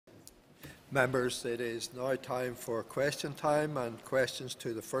Members, it is now time for question time and questions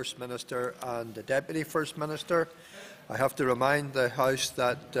to the First Minister and the Deputy First Minister. I have to remind the House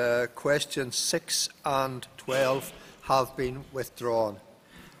that questions 6 and 12 have been withdrawn.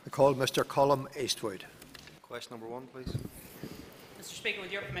 I call Mr Colm Eastwood. Question number 1, please. Mr Speaker,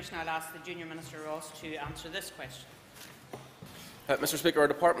 with your permission, I will ask the Junior Minister Ross to answer this question. Mr Speaker, our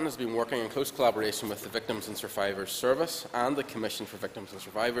department has been working in close collaboration with the Victims and Survivors Service and the Commission for Victims and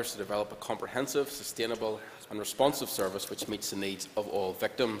Survivors to develop a comprehensive, sustainable and responsive service which meets the needs of all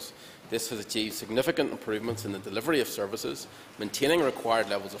victims. This has achieved significant improvements in the delivery of services, maintaining required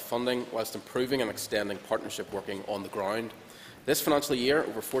levels of funding whilst improving and extending partnership working on the ground. This financial year,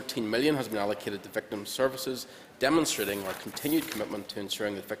 over £14 million has been allocated to victim services, demonstrating our continued commitment to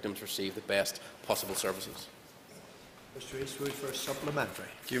ensuring that victims receive the best possible services. Mr Eastwood for a supplementary.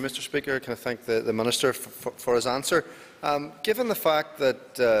 Thank you, Mr Speaker. Can I thank the Minister for his answer? Given the fact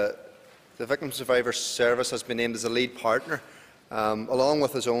that the Victim Survivor Service has been named as a lead partner, along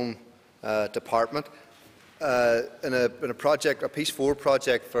with his own department, in a project, a Peace 4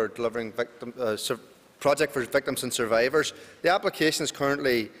 project for delivering project for victims and survivors, the application is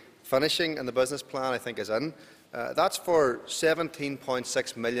currently finishing and the business plan, I think, is in. That's for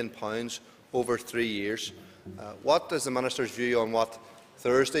 £17.6 million over 3 years. What is the Minister's view on what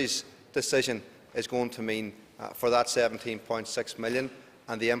Thursday's decision is going to mean for that £17.6 million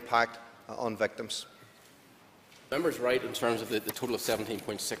and the impact on victims? The member is right in terms of the total of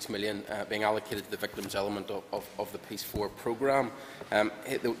 £17.6 million being allocated to the victims element of the Peace 4 programme.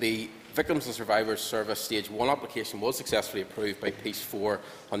 The Victims and Survivors Service Stage 1 application was successfully approved by Peace 4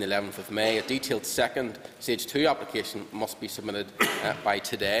 on the 11th of May. A detailed second Stage 2 application must be submitted by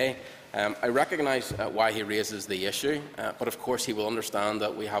today. I recognise why he raises the issue, but of course he will understand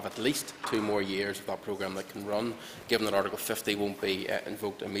that we have at least 2 more years of that programme that can run, given that Article 50 won't be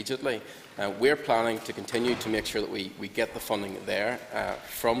invoked immediately. We're planning to continue to make sure that we get the funding there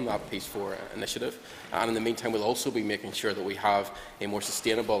from that Peace 4 initiative, and in the meantime we'll also be making sure that we have a more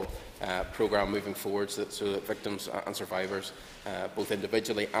sustainable programme moving forward so that victims and survivors, both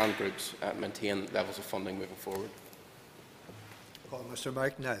individually and groups, maintain levels of funding moving forward. Mr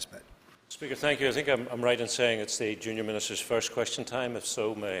Mike Nesbitt. Speaker, thank you. I think I'm right in saying it's the Junior Minister's first question time. If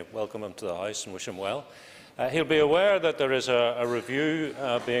so, may I welcome him to the House and wish him well. He'll be aware that there is a review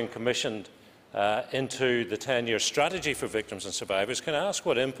being commissioned into the 10-year strategy for victims and survivors. Can I ask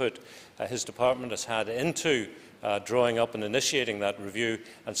what input his department has had into drawing up and initiating that review,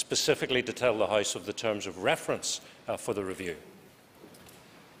 and specifically to tell the House of the terms of reference for the review?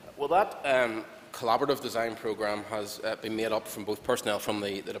 Well, that collaborative design programme has been made up from both personnel from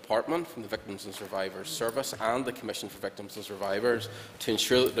the department, from the Victims and Survivors Service and the Commission for Victims and Survivors to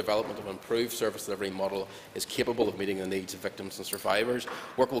ensure that the development of an improved service delivery model is capable of meeting the needs of victims and survivors.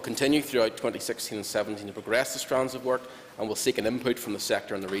 Work will continue throughout 2016 and 2017 to progress the strands of work, and will seek an input from the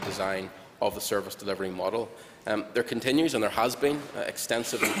sector on the redesign of the service delivery model. There continues and there has been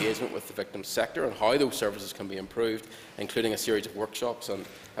extensive engagement with the victims sector on how those services can be improved, including a series of workshops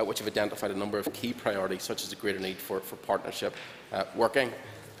which have identified a number of key priorities, such as the greater need for partnership working.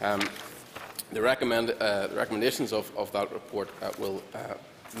 The recommendations of that report will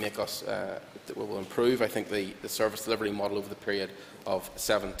make us will improve, I think, the service delivery model over the period of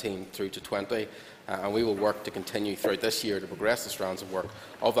 17 through to 20. And we will work to continue throughout this year to progress the strands of work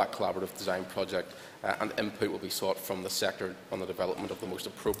of that collaborative design project, and input will be sought from the sector on the development of the most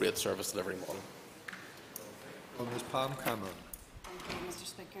appropriate service delivery model. Ms Pam Cameron. Thank you, Mr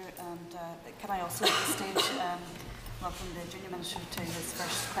Speaker. And can I also at this stage welcome the Junior Minister to his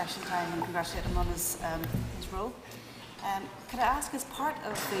first question time and congratulate him on his role. Could I ask, as part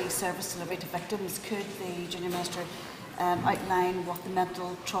of the service delivery to victims, could the Junior Minister outline what the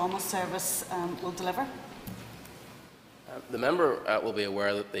mental trauma service will deliver? The member will be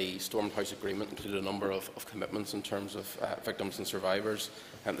aware that the Stormed House Agreement included a number of commitments in terms of victims and survivors.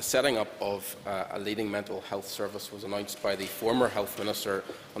 The setting up of a leading mental health service was announced by the former Health Minister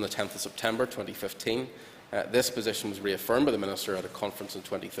on the 10th of September 2015. This position was reaffirmed by the Minister at a conference on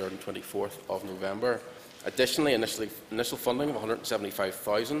 23rd and 24th of November. Additionally, initial funding of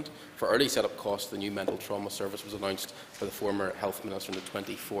 £175,000 for early set-up costs of the new mental trauma service was announced by the former Health Minister on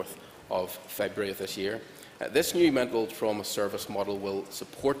the 24th of February of this year. This new mental trauma service model will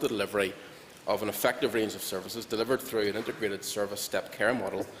support the delivery of an effective range of services delivered through an integrated service step care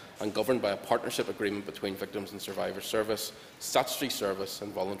model and governed by a partnership agreement between Victims and Survivors Service, statutory service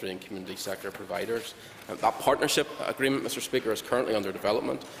and voluntary and community sector providers. That partnership agreement, Mr Speaker, is currently under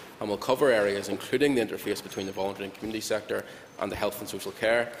development and will cover areas including the interface between the voluntary and community sector and the Health and Social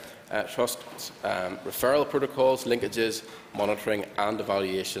Care Trust's referral protocols, linkages, monitoring and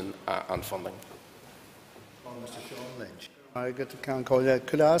evaluation and funding.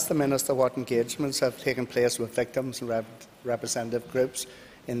 Could I ask the Minister what engagements have taken place with victims and representative groups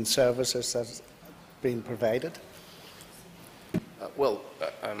in services that have been provided?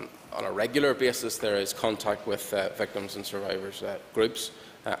 On a regular basis, there is contact with victims and survivors groups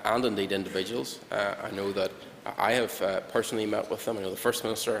and indeed individuals. I know that I have personally met with them. I know the First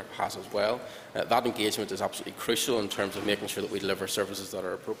Minister has as well. That engagement is absolutely crucial in terms of making sure that we deliver services that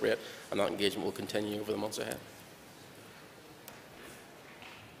are appropriate, and that engagement will continue over the months ahead.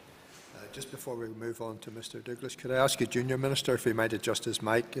 Just before we move on to Mr Douglas, could I ask you, Junior Minister, if he might adjust his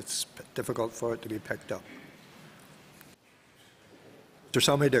mic? It's difficult for it to be picked up. Mr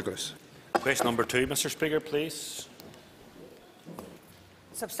Sammy Douglas. Question number 2, Mr Speaker, please.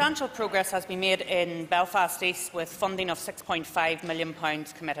 Substantial progress has been made in Belfast East with funding of £6.5 million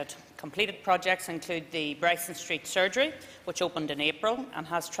committed. Completed projects include the Bryson Street Surgery, which opened in April and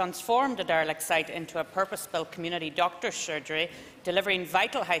has transformed a derelict site into a purpose-built community doctor's surgery, delivering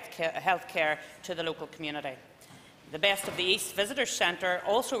vital health care to the local community. The Best of the East Visitors Centre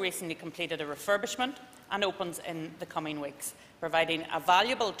also recently completed a refurbishment and opens in the coming weeks, providing a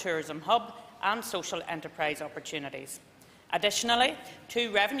valuable tourism hub and social enterprise opportunities. Additionally,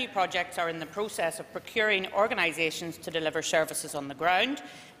 2 revenue projects are in the process of procuring organisations to deliver services on the ground.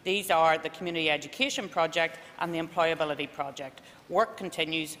 These are the Community Education Project and the Employability Project. Work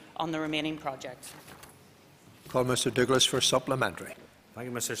continues on the remaining projects. Call Mr Douglas for supplementary. Thank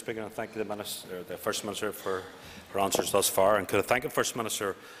you, Mr Speaker, and thank you the First Minister for her answers thus far. And could I thank the First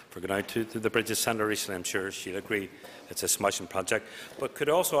Minister for going out to the Bridges Centre recently? I'm sure she'll agree it's a smashing project. But could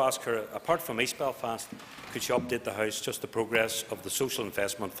I also ask her, apart from East Belfast, could she update the House just the progress of the Social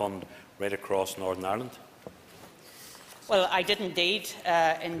Investment Fund right across Northern Ireland? Well, I did indeed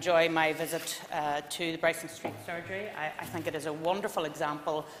enjoy my visit to the Bryson Street Surgery. I think it is a wonderful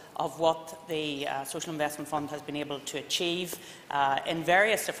example of what the Social Investment Fund has been able to achieve in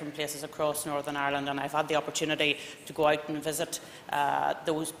various different places across Northern Ireland, and I've had the opportunity to go out and visit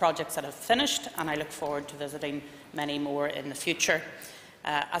those projects that have finished, and I look forward to visiting many more in the future.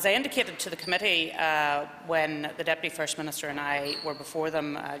 As I indicated to the committee when the Deputy First Minister and I were before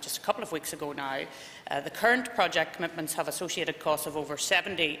them just a couple of weeks ago now, the current project commitments have associated costs of over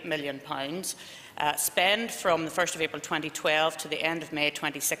 £70 million. Spend from the 1st of April 2012 to the end of May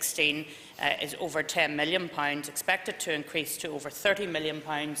 2016 is over £10 million, expected to increase to over £30 million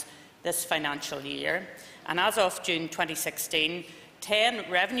this financial year. And as of June 2016,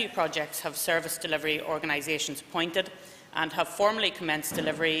 10 revenue projects have service delivery organisations appointed and have formally commenced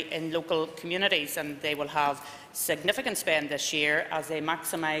delivery in local communities, and they will have significant spend this year as they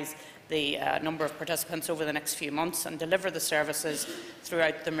maximise the number of participants over the next few months and deliver the services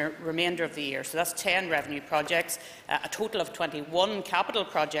throughout the remainder of the year. So that's 10 revenue projects. A total of 21 capital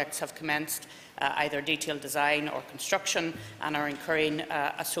projects have commenced either detailed design or construction and are incurring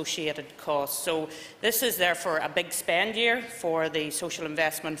associated costs. So this is therefore a big spend year for the Social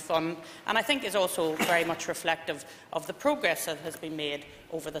Investment Fund, and I think is also very much reflective of the progress that has been made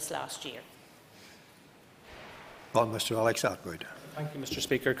over this last year. Mr Alex Atwood. Thank you, Mr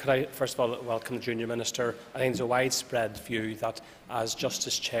Speaker. Could I first of all welcome the Junior Minister? I think there's a widespread view that as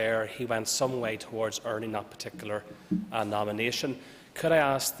Justice Chair he went some way towards earning that particular nomination. Could I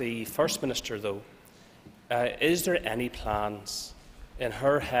ask the First Minister, though, is there any plans in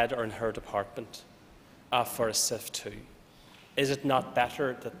her head or in her department for a SIF 2? Is it not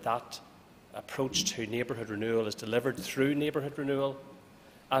better that that approach to neighbourhood renewal is delivered through neighbourhood renewal?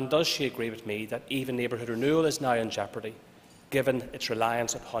 And does she agree with me that even neighbourhood renewal is now in jeopardy, given its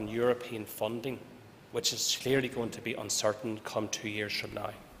reliance upon European funding, which is clearly going to be uncertain come 2 years from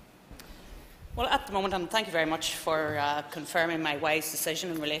now? Well, at the moment, and thank you very much for confirming my wise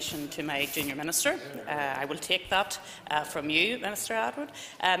decision in relation to my Junior Minister. I will take that from you, Minister Atwood.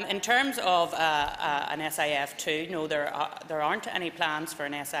 In terms of an SIF2, no, there aren't any plans for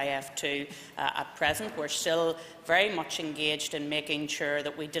an SIF2 at present. We're still very much engaged in making sure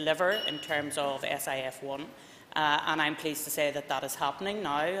that we deliver in terms of SIF1. And I'm pleased to say that that is happening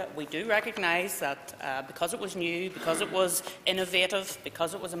now. We do recognise that because it was new, because it was innovative,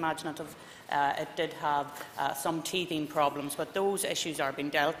 because it was imaginative, it did have some teething problems, but those issues are being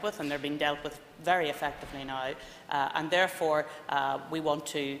dealt with, and they're being dealt with very effectively now. And therefore, we want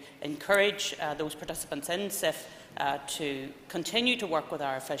to encourage those participants in SIF to continue to work with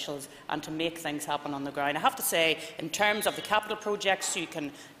our officials and to make things happen on the ground. I have to say, in terms of the capital projects, you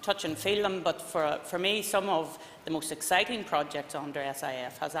can touch and feel them, but for me, some of the most exciting projects under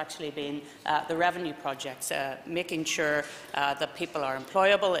SIF has actually been the revenue projects, making sure that people are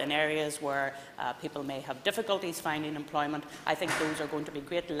employable in areas where people may have difficulties finding employment. I think those are going to be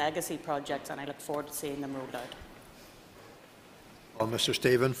great legacy projects, and I look forward to seeing them rolled out. Mr.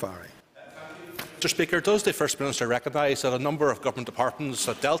 Stephen Farry. Mr. Speaker, does the First Minister recognise that a number of government departments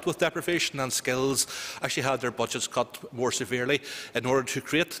that dealt with deprivation and skills actually had their budgets cut more severely in order to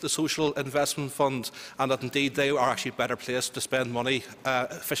create the Social Investment Fund, and that indeed they are actually better placed to spend money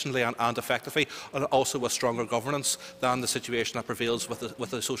efficiently and effectively, and also with stronger governance than the situation that prevails with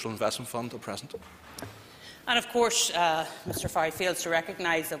the Social Investment Fund at present? And of course, Mr Farry fails to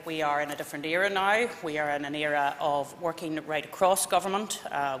recognise that we are in a different era now. We are in an era of working right across government,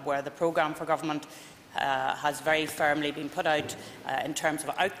 where the programme for government has very firmly been put out in terms of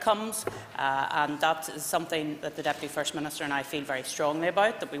outcomes, and that is something that the Deputy First Minister and I feel very strongly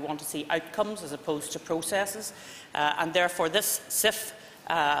about, that we want to see outcomes as opposed to processes. And therefore this SIF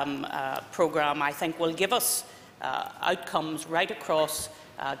programme, I think, will give us outcomes right across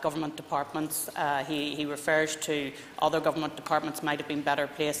government departments. He refers to other government departments might have been better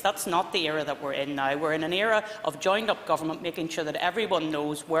placed. That's not the era that we're in now. We're in an era of joined-up government, making sure that everyone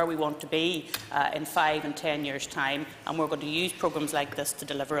knows where we want to be in 5 and 10 years' time, and we're going to use programmes like this to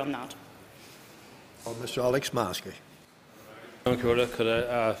deliver on that. Mr. Alex Maskey. Could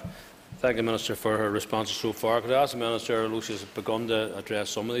I thank the Minister for her responses so far. Could I ask the Minister, although she has begun to address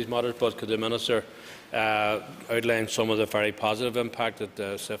some of these matters, but could the Minister outline some of the very positive impact that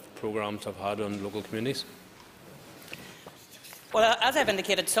the SIF programmes have had on local communities? Well, as I've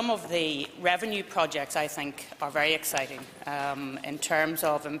indicated, some of the revenue projects, I think, are very exciting. In terms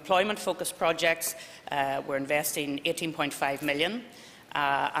of employment-focused projects, we're investing £18.5 million.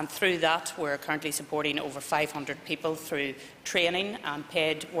 And through that, we're currently supporting over 500 people through training and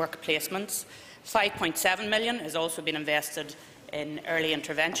paid work placements. £5.7 million has also been invested in early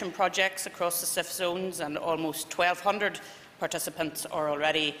intervention projects across the SIF zones, and almost 1,200 participants are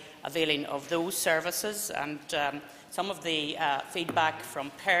already availing of those services. And some of the feedback from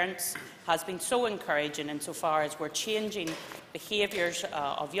parents has been so encouraging insofar as we're changing behaviours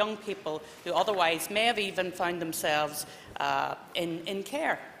of young people who otherwise may have even found themselves in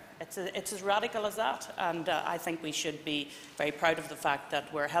care. It's as radical as that, and I think we should be very proud of the fact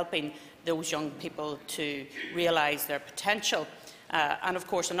that we're helping those young people to realise their potential. And of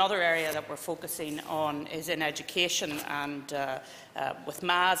course, another area that we're focusing on is in education, and with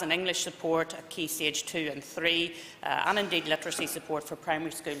maths and English support at Key Stage 2 and 3, and indeed literacy support for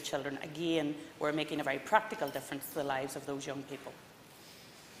primary school children. Again, we're making a very practical difference to the lives of those young people.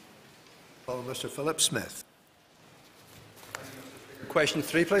 Mr. Philip Smith. Question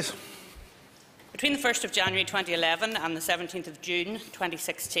 3, please. Between the 1st of January 2011 and the 17th of June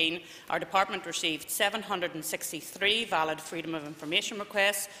 2016, our department received 763 valid Freedom of Information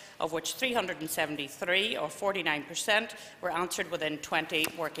requests, of which 373, or 49%, were answered within 20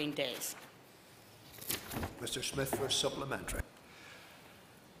 working days. Mr. Smith for supplementary.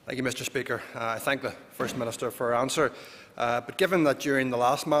 Thank you, Mr. Speaker. I thank the First Minister for her answer. But given that during the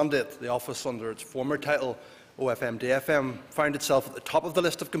last mandate, the office under its former title, OFM-DFM, found itself at the top of the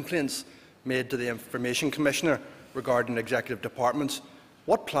list of complaints made to the Information Commissioner regarding executive departments,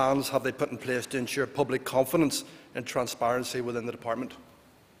 what plans have they put in place to ensure public confidence and transparency within the department?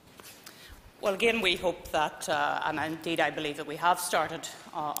 Well, again, we hope that, and indeed I believe that we have started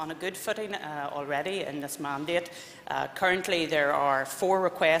on a good footing already in this mandate. Currently there are 4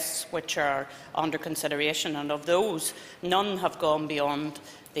 requests which are under consideration, and of those, none have gone beyond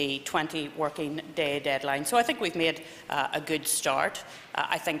the 20 working day deadline. So I think we've made a good start.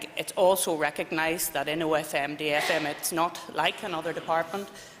 I think it's also recognised that in OFM-DFM it's not like another department.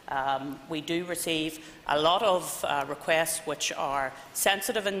 We do receive a lot of requests which are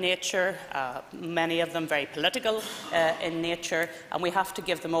sensitive in nature, many of them very political in nature, and we have to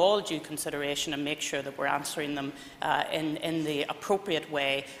give them all due consideration and make sure that we're answering them in the appropriate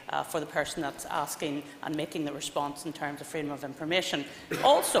way for the person that's asking and making the response in terms of freedom of information.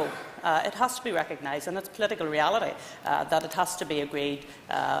 Also, it has to be recognised, and it's political reality, that it has to be agreed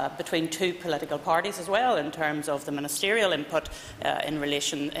between 2 political parties as well in terms of the ministerial input in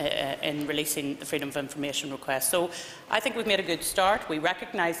releasing the freedom of information request. So I think we've made a good start. We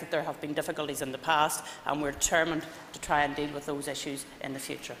recognise that there have been difficulties in the past, and we're determined to try and deal with those issues in the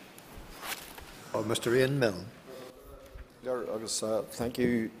future. Mr. Ian Milne. Thank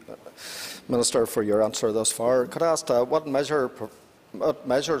you, Minister, for your answer thus far. Could I ask what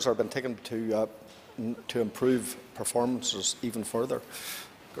measures have been taken to to improve performances even further?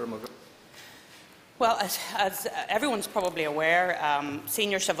 Well, as everyone's probably aware,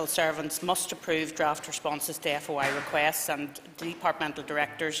 senior civil servants must approve draft responses to FOI requests, and departmental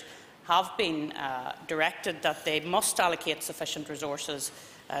directors have been directed that they must allocate sufficient resources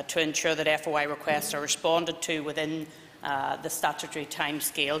to ensure that FOI requests are responded to within the statutory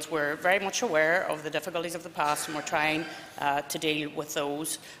timescales. We're very much aware of the difficulties of the past, and we're trying to deal with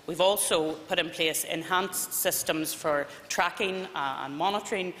those. We've also put in place enhanced systems for tracking and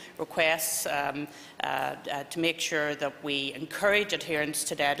monitoring requests to make sure that we encourage adherence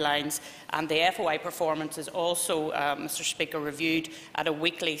to deadlines. And the FOI performance is also, Mr. Speaker, reviewed at a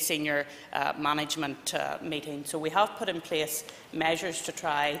weekly senior management meeting. So we have put in place measures to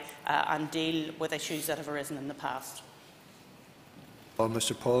try and deal with issues that have arisen in the past.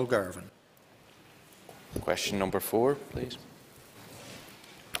 Mr. Paul Garvin. Question number 4, please.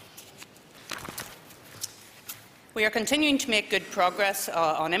 We are continuing to make good progress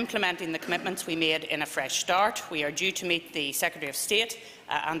on implementing the commitments we made in A Fresh Start. We are due to meet the Secretary of State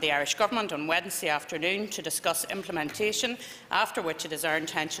and the Irish Government on Wednesday afternoon to discuss implementation, after which it is our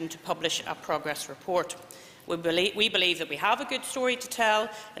intention to publish a progress report. We believe that we have a good story to tell.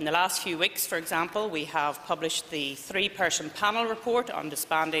 In the last few weeks, for example, we have published the 3-person panel report on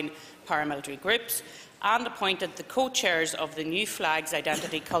disbanding paramilitary groups and appointed the co-chairs of the New Flags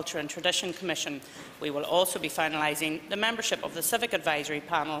Identity, Culture and Tradition Commission. We will also be finalising the membership of the Civic Advisory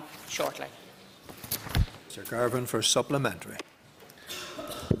Panel shortly. Mr. Garvin for supplementary.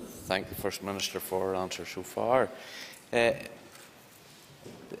 Thank the First Minister for her answer so far.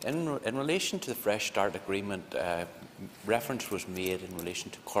 In relation to the Fresh Start Agreement, reference was made in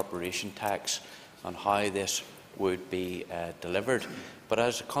relation to corporation tax and how this would be delivered. But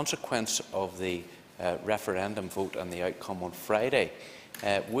as a consequence of the referendum vote and the outcome on Friday,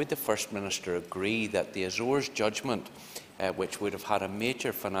 would the First Minister agree that the Azores judgment, which would have had a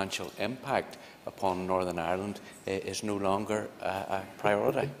major financial impact upon Northern Ireland, is no longer a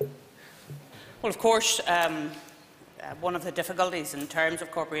priority? Well, of course, one of the difficulties in terms of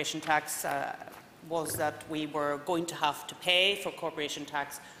corporation tax was that we were going to have to pay for corporation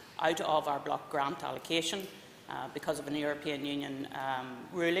tax out of our block grant allocation because of an European Union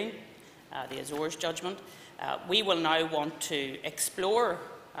ruling, the Azores judgment. We will now want to explore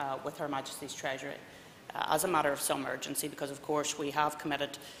with Her Majesty's Treasury as a matter of some urgency, because of course we have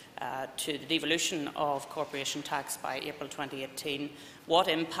committed to the devolution of corporation tax by April 2018, what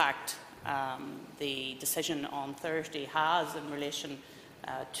impact the decision on Thursday has in relation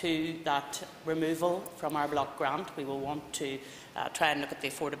to that removal from our block grant. We will want to try and look at the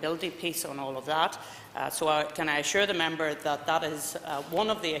affordability piece on all of that. Can I assure the member that that is one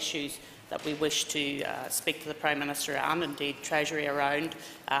of the issues that we wish to speak to the Prime Minister and indeed Treasury around,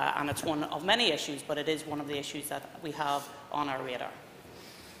 and it's one of many issues, but it is one of the issues that we have on our radar.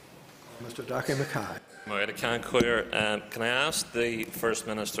 Mr. Dachy Mackay. Can I ask the First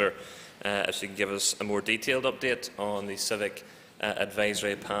Minister if she can give us a more detailed update on the Civic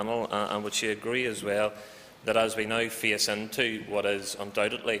Advisory Panel, and would she agree as well that as we now face into what is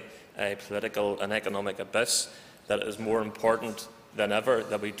undoubtedly a political and economic abyss, that it is more important than ever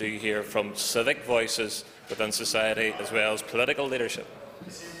that we do hear from civic voices within society as well as political leadership?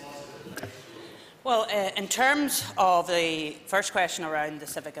 Well, in terms of the first question around the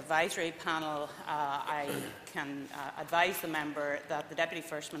Civic Advisory Panel, I can advise the member that the Deputy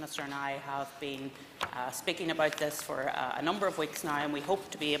First Minister and I have been speaking about this for a number of weeks now, and we hope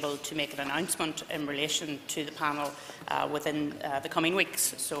to be able to make an announcement in relation to the panel within the coming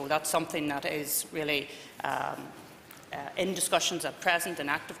weeks. So that's something that is really in discussions at present, in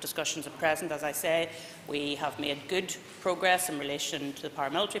active discussions at present. As I say, we have made good progress in relation to the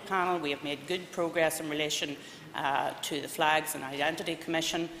paramilitary panel. We have made good progress in relation to the Flags and Identity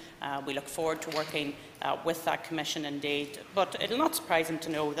Commission. We look forward to working with that commission indeed. But it will not surprise him to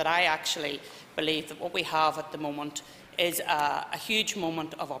know that I actually believe that what we have at the moment is a huge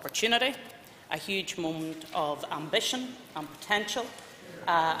moment of opportunity, a huge moment of ambition and potential,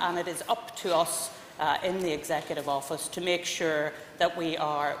 and it is up to us in the Executive Office to make sure that we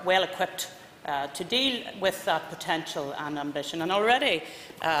are well equipped to deal with that potential and ambition. And already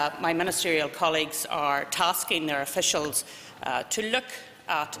my ministerial colleagues are tasking their officials to look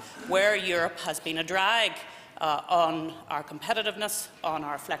at where Europe has been a drag on our competitiveness, on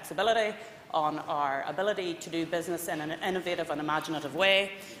our flexibility, on our ability to do business in an innovative and imaginative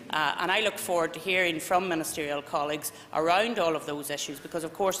way. And I look forward to hearing from ministerial colleagues around all of those issues, because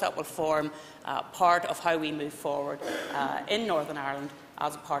of course that will form part of how we move forward in Northern Ireland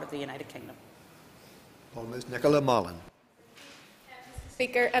as a part of the United Kingdom. Ms. Nicola Mullen.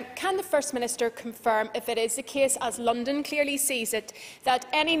 Speaker. Can the First Minister confirm if it is the case, as London clearly sees it, that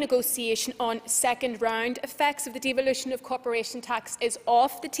any negotiation on second-round effects of the devolution of corporation tax is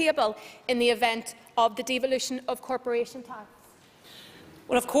off the table in the event of the devolution of corporation tax?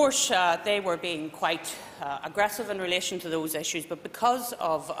 Well, of course, they were being quite aggressive in relation to those issues, but because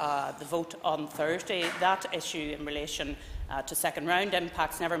of the vote on Thursday, that issue in relation to second-round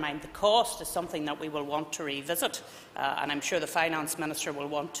impacts, never mind the cost, is something that we will want to revisit, and I'm sure the Finance Minister will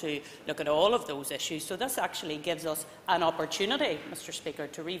want to look at all of those issues. So this actually gives us an opportunity, Mr Speaker,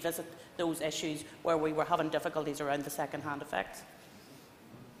 to revisit those issues where we were having difficulties around the second-hand effects.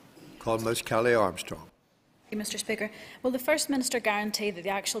 Call Ms Kelly Armstrong. Mr Speaker, will the First Minister guarantee that the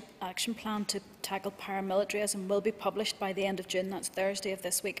actual action plan to tackle paramilitarism will be published by the end of June, that's Thursday of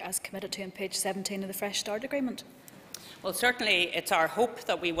this week, as committed to on page 17 of the Fresh Start Agreement? Well, certainly it's our hope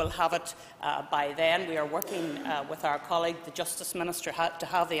that we will have it by then. We are working with our colleague, the Justice Minister, to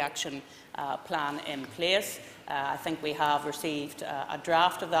have the action plan in place. I think we have received a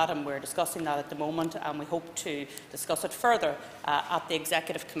draft of that, and we're discussing that at the moment, and we hope to discuss it further at the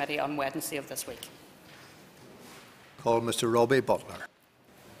Executive Committee on Wednesday of this week. Call Mr Robbie Butler.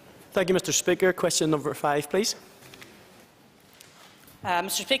 Thank you, Mr Speaker. Question number 5, please.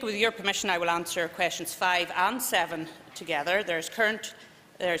 Mr Speaker, with your permission, I will answer questions 5 and 7 together. There is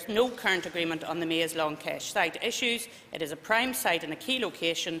no current agreement on the Maze Long Kesh site issues. It is a prime site in a key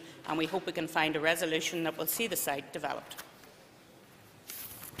location, and we hope we can find a resolution that will see the site developed.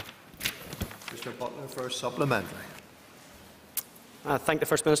 Mr Butler for a supplementary. Thank the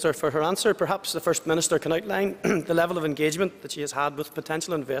First Minister for her answer. Perhaps the First Minister can outline the level of engagement that she has had with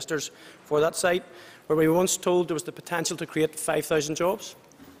potential investors for that site, where we were once told there was the potential to create 5,000 jobs.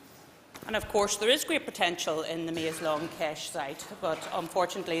 And of course, there is great potential in the Maze Long Kesh site, but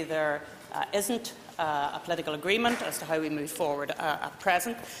unfortunately there isn't a political agreement as to how we move forward at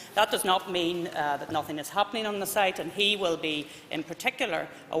present. That does not mean that nothing is happening on the site, and he will be in particular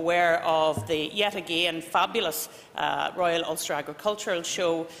aware of the yet again fabulous Royal Ulster Agricultural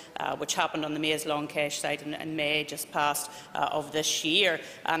Show which happened on the Maze Long Kesh site in May just past of this year.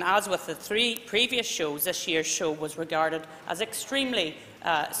 And as with the 3 previous shows, this year's show was regarded as extremely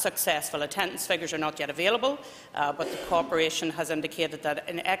successful. Attendance figures are not yet available, but the corporation has indicated that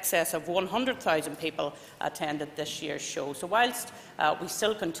in excess of 100,000 people attended this year's show. So whilst we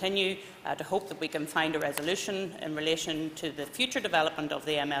still continue to hope that we can find a resolution in relation to the future development of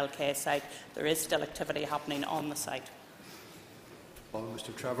the MLK site, there is still activity happening on the site. Well,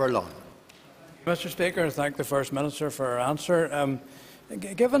 Mr Trevor Long. Mr Speaker, I thank the First Minister for her answer.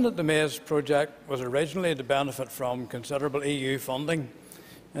 Given that the Maze project was originally to benefit from considerable EU funding,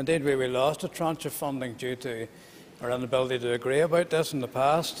 indeed we lost a tranche of funding due to our inability to agree about this in the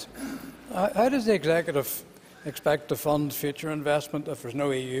past, how does the Executive expect to fund future investment if there is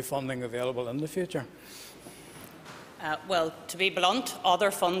no EU funding available in the future? Well, to be blunt,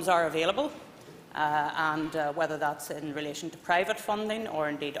 other funds are available. And whether that's in relation to private funding or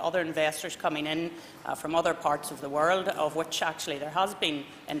indeed other investors coming in from other parts of the world, of which actually there has been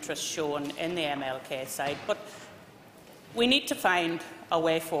interest shown in the MLK site. But we need to find a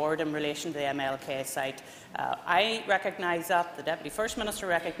way forward in relation to the MLK site. I recognise that, the Deputy First Minister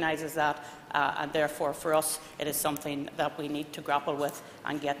recognises that, and therefore for us it is something that we need to grapple with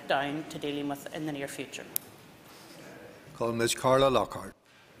and get down to dealing with in the near future. Call Ms Carla Lockhart.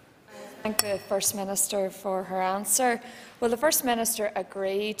 Thank the First Minister for her answer. Will the First Minister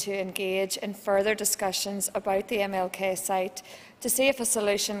agree to engage in further discussions about the MLK site to see if a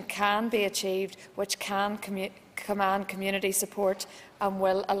solution can be achieved which can command community support and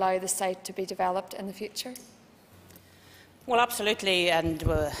will allow the site to be developed in the future? Well, absolutely, and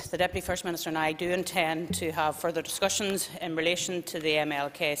the Deputy First Minister and I do intend to have further discussions in relation to the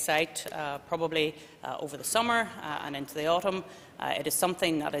MLK site, probably over the summer and into the autumn. It is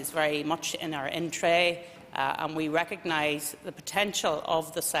something that is very much in our in-tray, and we recognise the potential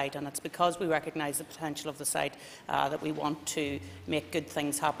of the site, and it's because we recognise the potential of the site that we want to make good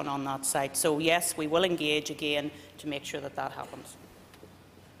things happen on that site. So yes, we will engage again to make sure that that happens.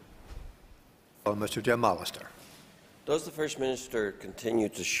 Well, Mr Jim Allister. Does the First Minister continue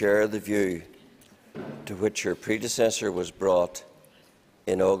to share the view to which her predecessor was brought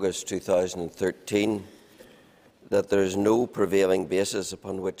in August 2013, that there is no prevailing basis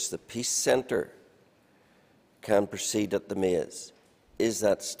upon which the Peace Centre can proceed at the Maze? Is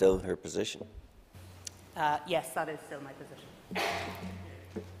that still her position? Yes, that is still my position.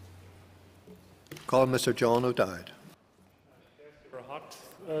 Call Mr John O'Dowd.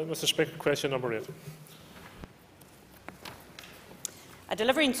 Mr Speaker, question number 8. A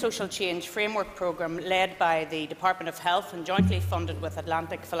Delivering Social Change framework programme led by the Department of Health and jointly funded with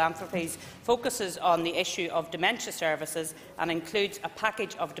Atlantic Philanthropies focuses on the issue of dementia services and includes a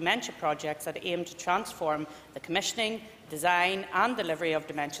package of dementia projects that aim to transform the commissioning, design and delivery of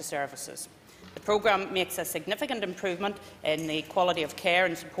dementia services. The programme makes a significant improvement in the quality of care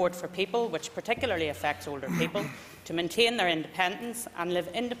and support for people, which particularly affects older people, to maintain their independence and live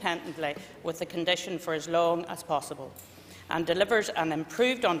independently with the condition for as long as possible, and delivers an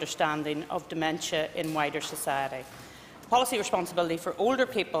improved understanding of dementia in wider society. The policy responsibility for older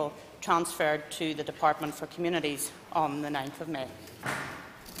people transferred to the Department for Communities on the 9th of May.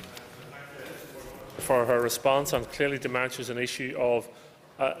 For her response, and clearly dementia is an issue of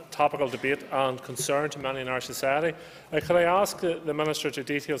topical debate and concern to many in our society. Could I ask the Minister to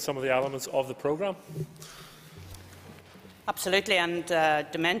detail some of the elements of the programme? Absolutely, and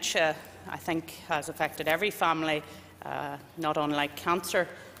dementia, I think, has affected every family, not unlike cancer,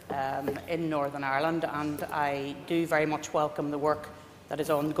 in Northern Ireland, and I do very much welcome the work that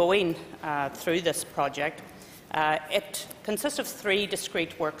is ongoing through this project. It consists of 3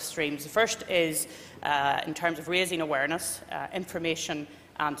 discrete work streams. The first is in terms of raising awareness, information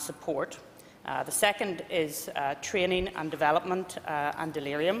and support. The second is training and development and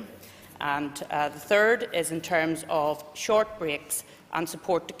delirium. And the third is in terms of short breaks and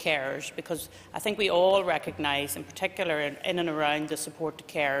support to carers, because I think we all recognise, in particular in and around the support to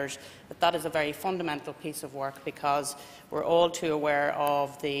carers, that that is a very fundamental piece of work, because we're all too aware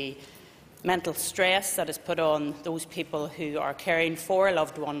of the mental stress that is put on those people who are caring for a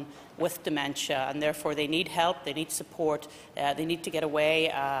loved one with dementia, and therefore they need help, they need support, they need to get away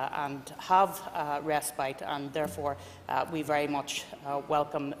and have respite, and therefore we very much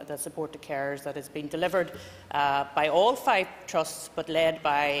welcome the support to carers that has been delivered by all 5 trusts, but led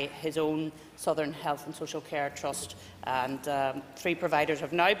by his own Southern Health and Social Care Trust. And 3 providers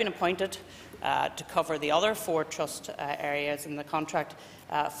have now been appointed to cover the other 4 trust areas, and the contract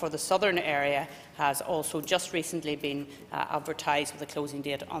for the southern area has also just recently been advertised with a closing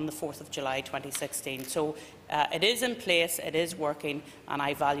date on the 4th of July 2016. So it is in place, it is working, and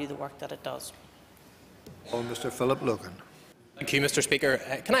I value the work that it does. Mr. Philip Logan. Thank you, Mr. Speaker.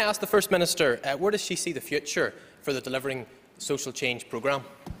 Can I ask the First Minister, where does she see the future for the Delivering Social Change programme?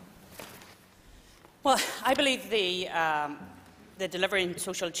 Well, I believe the Delivering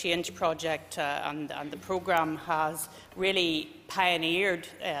Social Change project and the programme has really pioneered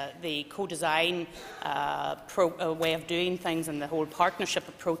the co-design way of doing things, and the whole partnership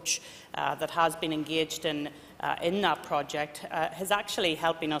approach that has been engaged in that project is actually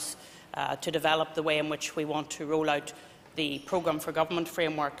helping us to develop the way in which we want to roll out the Programme for Government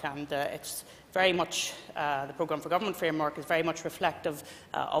framework, and it's very much the Programme for Government framework is very much reflective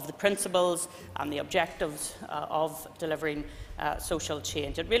of the principles and the objectives of delivering social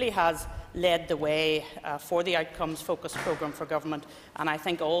change. It really has led the way for the outcomes-focused Programme for Government, and I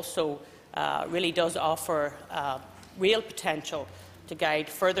think also really does offer real potential to guide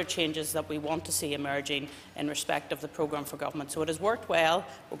further changes that we want to see emerging in respect of the Programme for Government. So it has worked well.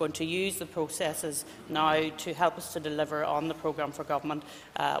 We're going to use the processes now to help us to deliver on the Programme for Government,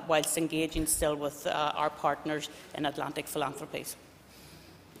 whilst engaging still with our partners in Atlantic Philanthropies.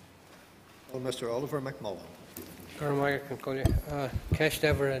 Well, Mr. Oliver McMullen.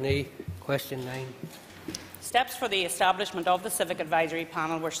 Kesh, question 9. Steps for the establishment of the Civic Advisory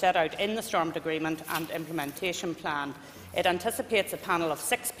Panel were set out in the Stormont Agreement and Implementation Plan. It anticipates a panel of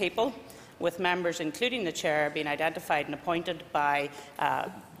 6 people, with members, including the Chair, being identified and appointed by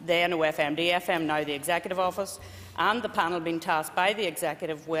then OFMDFM, now the Executive Office, and the panel being tasked by the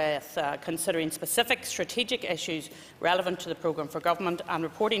Executive with considering specific strategic issues relevant to the Programme for Government and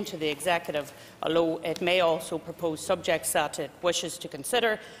reporting to the Executive, although it may also propose subjects that it wishes to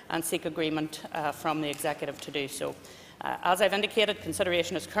consider and seek agreement from the Executive to do so. As I have indicated,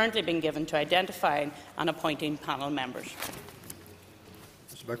 consideration is currently being given to identifying and appointing panel members.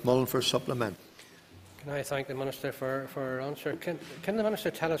 Mr. McMullen for supplement. Can I thank the Minister for her answer? Can the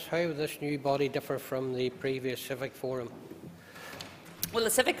Minister tell us how this new body differ from the previous Civic Forum? Well, the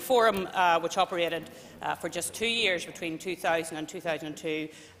Civic Forum, which operated for just 2 years between 2000 and 2002,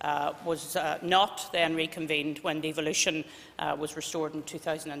 was not then reconvened when devolution was restored in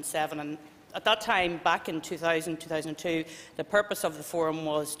 2007. And at that time, back in 2000-2002, the purpose of the forum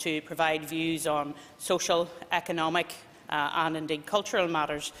was to provide views on social, economic and indeed cultural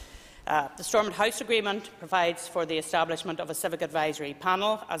matters. The Stormont House Agreement provides for the establishment of a Civic Advisory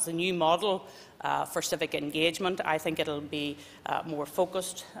Panel as the new model for civic engagement. I think it will be more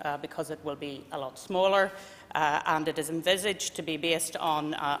focused because it will be a lot smaller. and it is envisaged to be based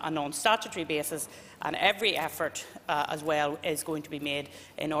on a non-statutory basis, and every effort as well is going to be made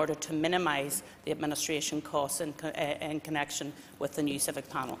in order to minimise the administration costs in connection with the new Civic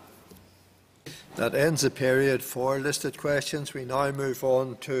panel. That ends the period for listed questions. We now move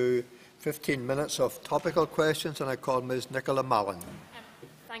on to 15 minutes of topical questions, and I call Ms Nicola Mallon.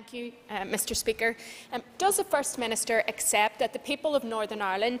 Thank you, Mr Speaker. Does the First Minister accept that the people of Northern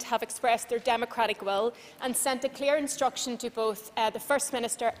Ireland have expressed their democratic will and sent a clear instruction to both the First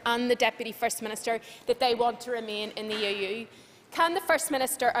Minister and the Deputy First Minister that they want to remain in the EU? Can the First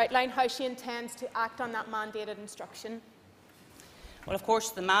Minister outline how she intends to act on that mandated instruction? Well, of course,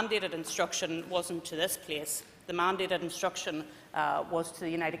 the mandated instruction wasn't to this place. The mandated instruction was to the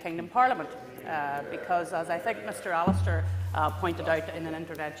United Kingdom Parliament, because, as I think Mr Allister pointed out in an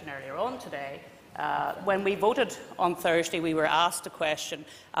intervention earlier on today, when we voted on Thursday, we were asked a question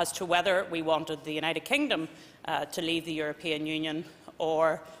as to whether we wanted the United Kingdom to leave the European Union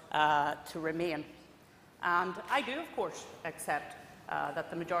or to remain. And I do, of course, accept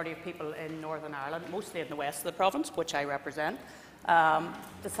that the majority of people in Northern Ireland, mostly in the west of the province, which I represent,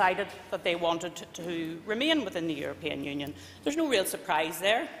 decided that they wanted to remain within the European Union. There's no real surprise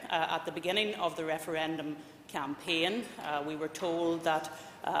there. At the beginning of the referendum campaign, we were told that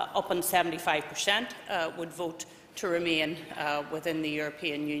up to 75% would vote to remain within the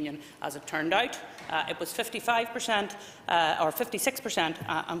European Union. As it turned out, it was 55% or 56%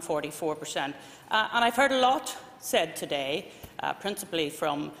 and 44%. And I've heard a lot said today, principally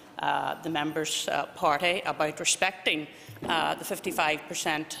from the Members' Party, about respecting the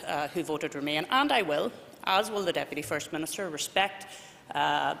 55% who voted Remain, and I will, as will the Deputy First Minister, respect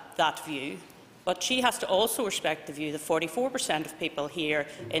that view. But she has to also respect the view that 44% of people here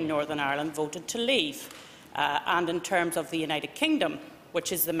in Northern Ireland voted to leave. And in terms of the United Kingdom,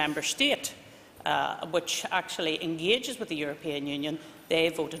 which is the member state which actually engages with the European Union, they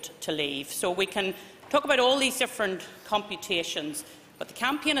voted to leave. So we can talk about all these different computations, but the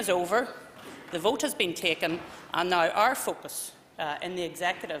campaign is over, the vote has been taken, and now our focus in the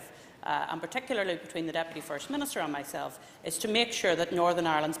Executive, and particularly between the Deputy First Minister and myself, is to make sure that Northern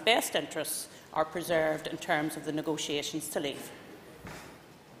Ireland's best interests are preserved in terms of the negotiations to leave.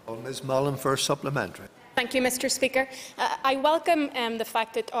 Ms Mullen for supplementary. Thank you, Mr Speaker. I welcome the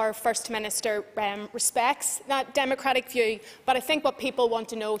fact that our First Minister respects that democratic view, but I think what people want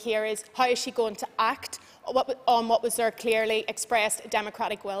to know here is how is she going to act on what was their clearly expressed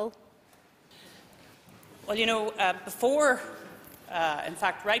democratic will? Well, you know, before, in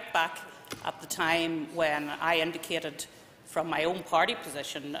fact, right back at the time when I indicated from my own party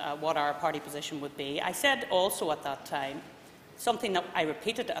position what our party position would be, I said also at that time something that I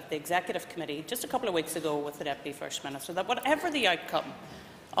repeated at the Executive Committee just a couple of weeks ago with the Deputy First Minister, that whatever the outcome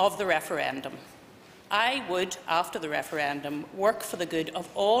of the referendum, I would, after the referendum, work for the good of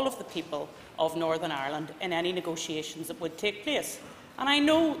all of the people of Northern Ireland in any negotiations that would take place. And I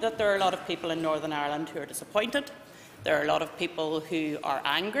know that there are a lot of people in Northern Ireland who are disappointed. There are a lot of people who are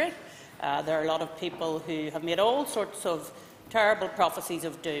angry. There are a lot of people who have made all sorts of terrible prophecies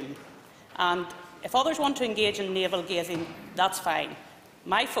of doom. And if others want to engage in navel-gazing, that's fine.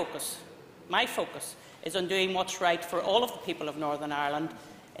 My focus is on doing what's right for all of the people of Northern Ireland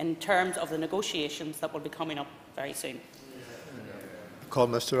in terms of the negotiations that will be coming up very soon. Call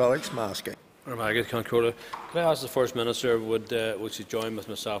Mr Alex Maskey. Could I ask the First Minister, would she join with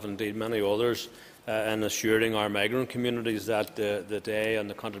myself and indeed many others in assuring our migrant communities that the day and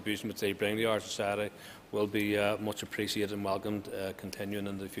the contribution which they bring to our society will be much appreciated and welcomed continuing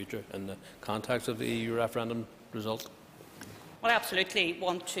in the future in the context of the EU referendum result? Well, I absolutely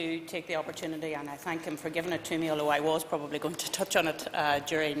want to take the opportunity, and I thank him for giving it to me, although I was probably going to touch on it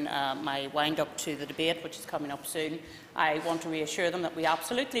during my wind-up to the debate, which is coming up soon. I want to reassure them that we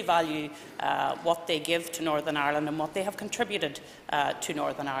absolutely value what they give to Northern Ireland and what they have contributed to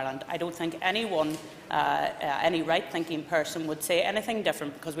Northern Ireland. I don't think anyone, any right-thinking person would say anything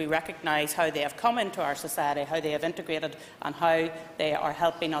different, because we recognise how they have come into our society, how they have integrated, and how they are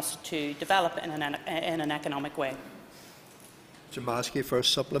helping us to develop in an economic way. Mr Maskey for a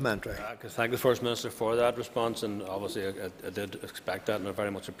supplementary. I can thank the First Minister for that response, and obviously I did expect that and I very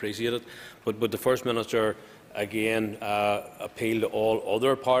much appreciate it. But would the First Minister again appeal to all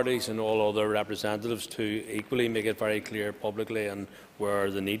other parties and all other representatives to equally make it very clear publicly, and where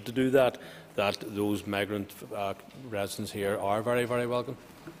the need to do that, that those migrant residents here are very, very welcome?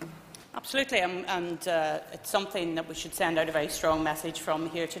 Absolutely, and it's something that we should send out a very strong message from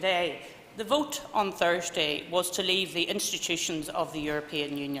here today. The vote on Thursday was to leave the institutions of the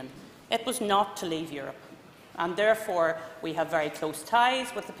European Union. It was not to leave Europe. And therefore, we have very close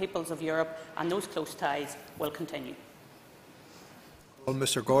ties with the peoples of Europe, and those close ties will continue. Well,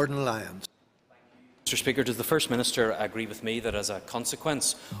 Mr. Gordon Lyons. Mr. Speaker, does the First Minister agree with me that as a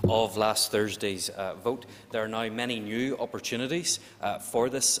consequence of last Thursday's vote, there are now many new opportunities for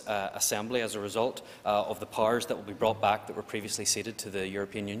this Assembly as a result of the powers that will be brought back that were previously ceded to the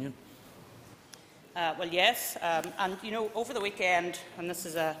European Union? Well, yes, and you know, over the weekend, and this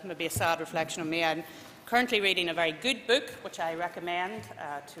is maybe a sad reflection of me, I'm currently reading a very good book, which I recommend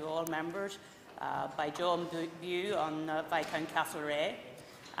to all members, by John Bew on Viscount Castlereagh.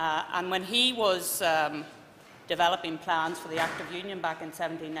 And when he was developing plans for the Act of Union back in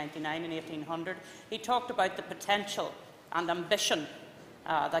 1799 and 1800, he talked about the potential and ambition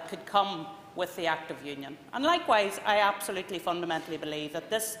that could come with the Act of Union. And likewise, I absolutely fundamentally believe that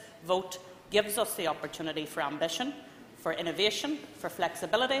this vote gives us the opportunity for ambition, for innovation, for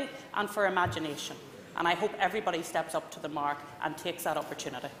flexibility and for imagination. And I hope everybody steps up to the mark and takes that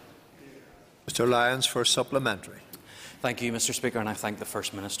opportunity. Mr. Lyons for supplementary. Thank you, Mr. Speaker, and I thank the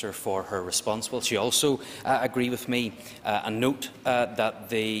First Minister for her response. Will she also agree with me and note that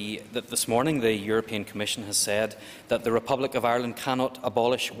this morning the European Commission has said that the Republic of Ireland cannot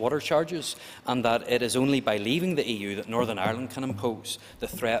abolish water charges, and that it is only by leaving the EU that Northern Ireland can impose the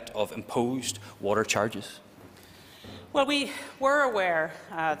threat of imposed water charges? Well, we were aware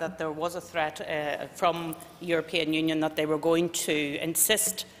that there was a threat from the European Union that they were going to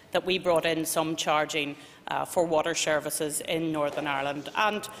insist that we brought in some charging for water services in Northern Ireland.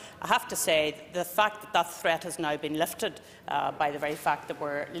 And I have to say, the fact that that threat has now been lifted by the very fact that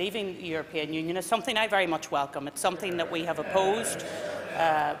we're leaving the European Union is something I very much welcome. It's something that we have opposed.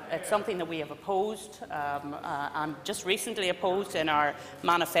 And just recently opposed in our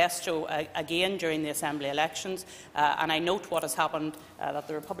manifesto again during the Assembly elections. And I note what has happened, that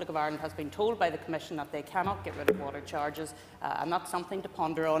the Republic of Ireland has been told by the Commission that they cannot get rid of water charges, and that's something to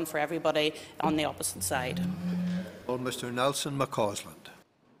ponder on for everybody on the opposite side. Well, Mr. Nelson McCausland.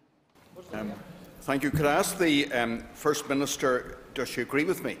 Thank you. Could I ask the First Minister, does she agree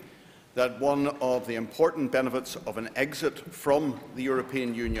with me that one of the important benefits of an exit from the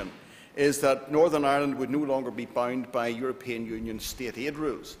European Union is that Northern Ireland would no longer be bound by European Union state aid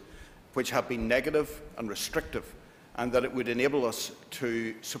rules, which have been negative and restrictive, and that it would enable us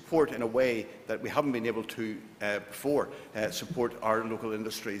to support in a way that we haven't been able to before, support our local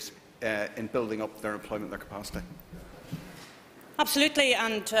industries in building up their employment and their capacity? Absolutely,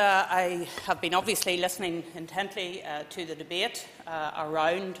 and I have been obviously listening intently to the debate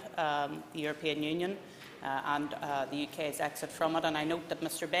around the European Union and the UK's exit from it. And I note that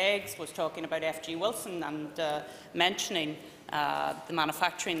Mr Beggs was talking about FG Wilson and mentioning the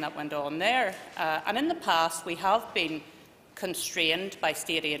manufacturing that went on there. And in the past, we have been constrained by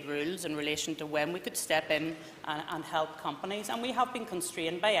state aid rules in relation to when we could step in and help companies, and we have been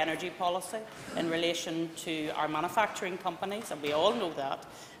constrained by energy policy in relation to our manufacturing companies, and we all know that.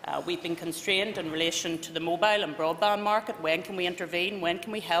 We've been constrained in relation to the mobile and broadband market. When can we intervene? When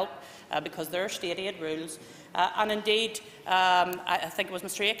can we help? Because there are state aid rules. And indeed, I think it was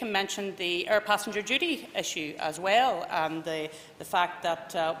Mr Aiken mentioned the air passenger duty issue as well, and the fact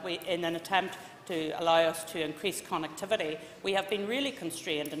that in an attempt to allow us to increase connectivity, we have been really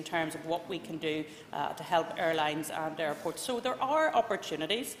constrained in terms of what we can do to help airlines and airports. So there are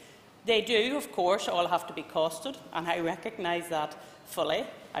opportunities. They do, of course, all have to be costed, and I recognise that fully.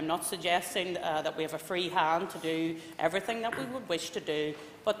 I'm not suggesting that we have a free hand to do everything that we would wish to do,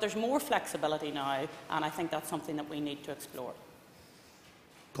 but there's more flexibility now, and I think that's something that we need to explore.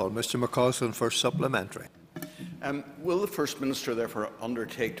 Call Mr McCausland for supplementary. Will the First Minister therefore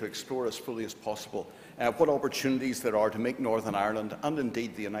undertake to explore as fully as possible what opportunities there are to make Northern Ireland and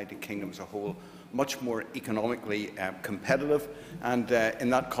indeed the United Kingdom as a whole much more economically competitive, and in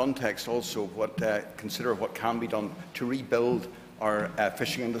that context also consider what can be done to rebuild our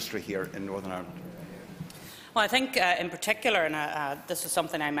fishing industry here in Northern Ireland? Well, I think in particular, and this is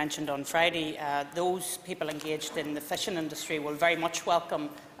something I mentioned on Friday, those people engaged in the fishing industry will very much welcome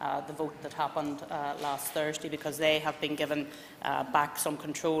the vote that happened last Thursday, because they have been given back some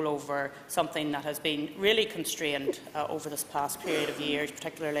control over something that has been really constrained over this past period of years,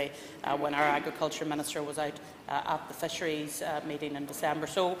 particularly when our Agriculture Minister was out at the fisheries meeting in December.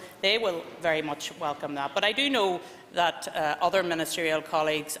 So they will very much welcome that. But I do know that other ministerial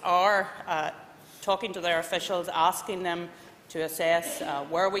colleagues are talking to their officials, asking them to assess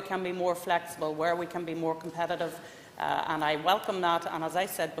where we can be more flexible, where we can be more competitive, and I welcome that. And as I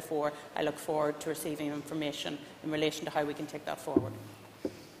said before, I look forward to receiving information in relation to how we can take that forward.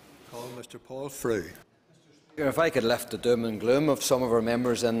 Call Mr Paul Frew. Speaker, if I could lift the doom and gloom of some of our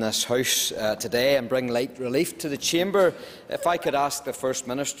members in this House today and bring light relief to the Chamber, if I could ask the First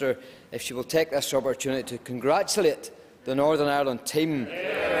Minister if she will take this opportunity to congratulate the Northern Ireland team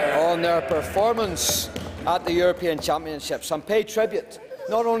on their performance at the European Championships and pay tribute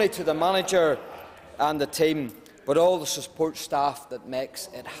not only to the manager and the team, but all the support staff that makes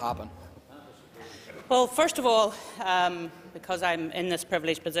it happen. Well, first of all, because I'm in this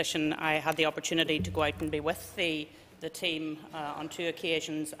privileged position, I had the opportunity to go out and be with the team on 2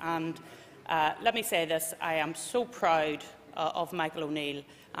 occasions. And let me say this, I am so proud of Michael O'Neill,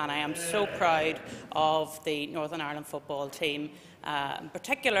 and I am so proud of the Northern Ireland football team.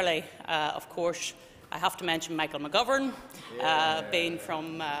 Particularly, of course, I have to mention Michael McGovern, being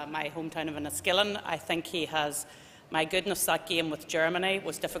from my hometown of Enniskillen. I think he has... My goodness, that game with Germany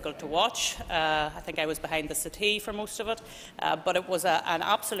was difficult to watch. I think I was behind the settee for most of it, but it was an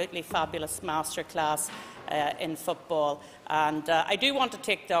absolutely fabulous masterclass in football. And I do want to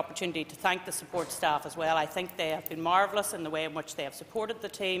take the opportunity to thank the support staff as well. I think they have been marvellous in the way in which they have supported the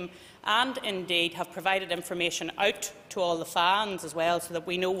team and indeed have provided information out to all the fans as well, so that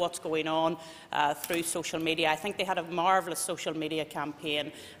we know what's going on through social media. I think they had a marvellous social media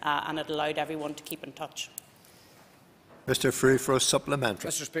campaign and it allowed everyone to keep in touch. Mr. Free for a supplementary.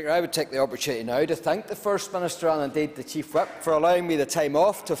 Mr. Speaker, I would take the opportunity now to thank the First Minister and indeed the Chief Whip for allowing me the time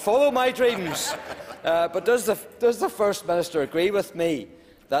off to follow my dreams. But does the First Minister agree with me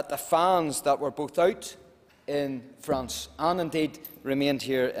that the fans that were both out in France and indeed remained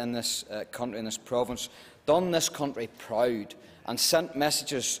here in this country, in this province, done this country proud and sent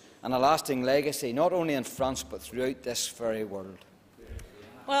messages and a lasting legacy not only in France but throughout this very world?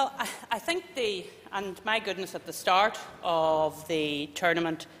 Well, I think and my goodness, at the start of the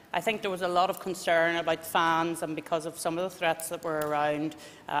tournament, I think there was a lot of concern about fans and because of some of the threats that were around,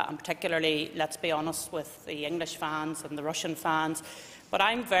 and particularly, let's be honest, with the English fans and the Russian fans. But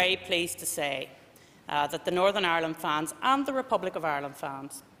I'm very pleased to say that the Northern Ireland fans and the Republic of Ireland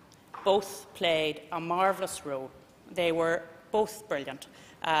fans both played a marvellous role. They were both brilliant,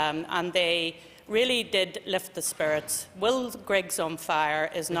 and they really did lift the spirits. Will Griggs on Fire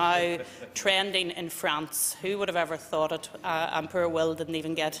is now trending in France. Who would have ever thought it? And poor Will didn't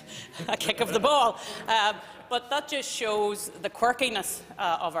even get a kick of the ball. But that just shows the quirkiness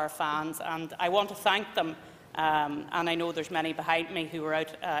of our fans, and I want to thank them. And I know there's many behind me who were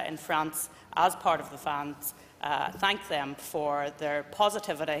out in France as part of the fans. Thank them for their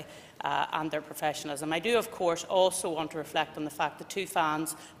positivity and their professionalism. I do, of course, also want to reflect on the fact that 2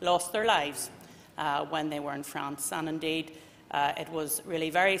 fans lost their lives when they were in France, and indeed it was really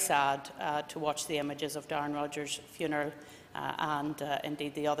very sad to watch the images of Darren Rogers' funeral and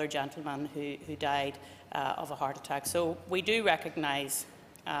indeed the other gentleman who died of a heart attack. So we do recognise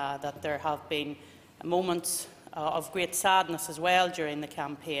that there have been moments of great sadness as well during the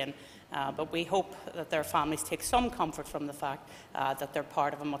campaign, but we hope that their families take some comfort from the fact that they're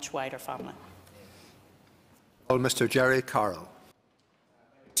part of a much wider family. Mr. Jerry Carroll.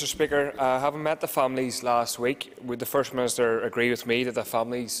 Mr. Speaker, having met the families last week, would the First Minister agree with me that the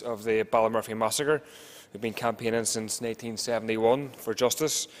families of the Ballymurphy Massacre, who have been campaigning since 1971 for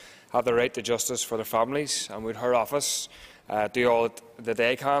justice, have the right to justice for their families, and would her office do all that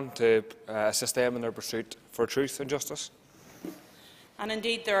they can to assist them in their pursuit for truth and justice? And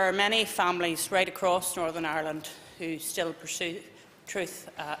indeed, there are many families right across Northern Ireland who still pursue truth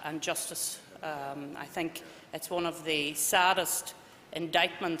and justice. I think it's one of the saddest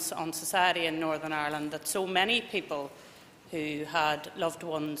indictments on society in Northern Ireland that so many people who had loved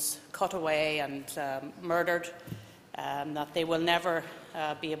ones cut away and murdered, that they will never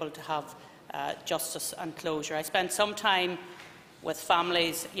be able to have justice and closure. I spent some time with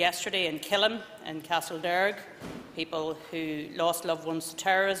families yesterday in Killen, in Castlederg, people who lost loved ones to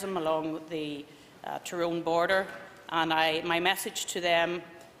terrorism along the Tyrone border, and my message to them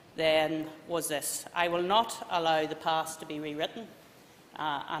then was this: I will not allow the past to be rewritten.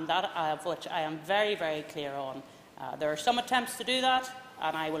 And that of which I am very, very clear on. There are some attempts to do that,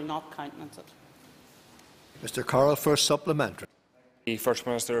 and I will not countenance it. Mr. Carroll for supplementary. The First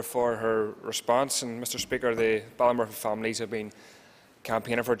Minister for her response. And Mr. Speaker, the Ballymurphy families have been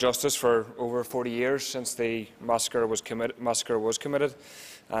campaigning for justice for over 40 years since the massacre was committed,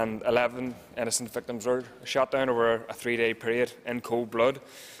 and 11 innocent victims were shot down over a 3-day period in cold blood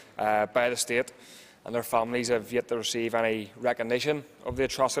by the state. And their families have yet to receive any recognition of the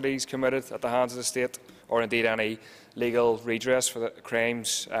atrocities committed at the hands of the state, or indeed any legal redress for the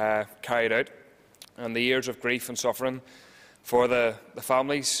crimes carried out. And the years of grief and suffering For the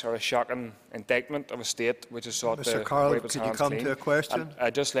families are a shocking indictment of a state which has sought Mr. to Carroll, wipe its could you hands come clean. to a question? And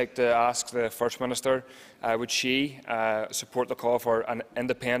I'd just like to ask the First Minister, would she support the call for an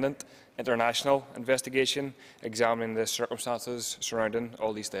independent international investigation examining the circumstances surrounding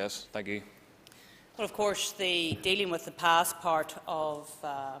all these deaths? Thank you. Well, of course, the dealing with the past part of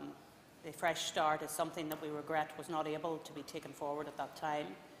the Fresh Start is something that we regret was not able to be taken forward at that time.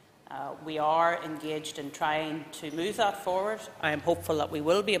 We are engaged in trying to move that forward. I am hopeful that we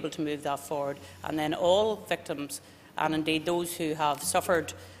will be able to move that forward, and then all victims, and indeed those who have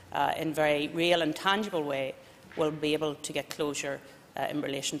suffered in very real and tangible way, will be able to get closure in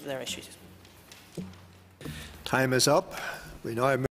relation to their issues. Time is up. We now move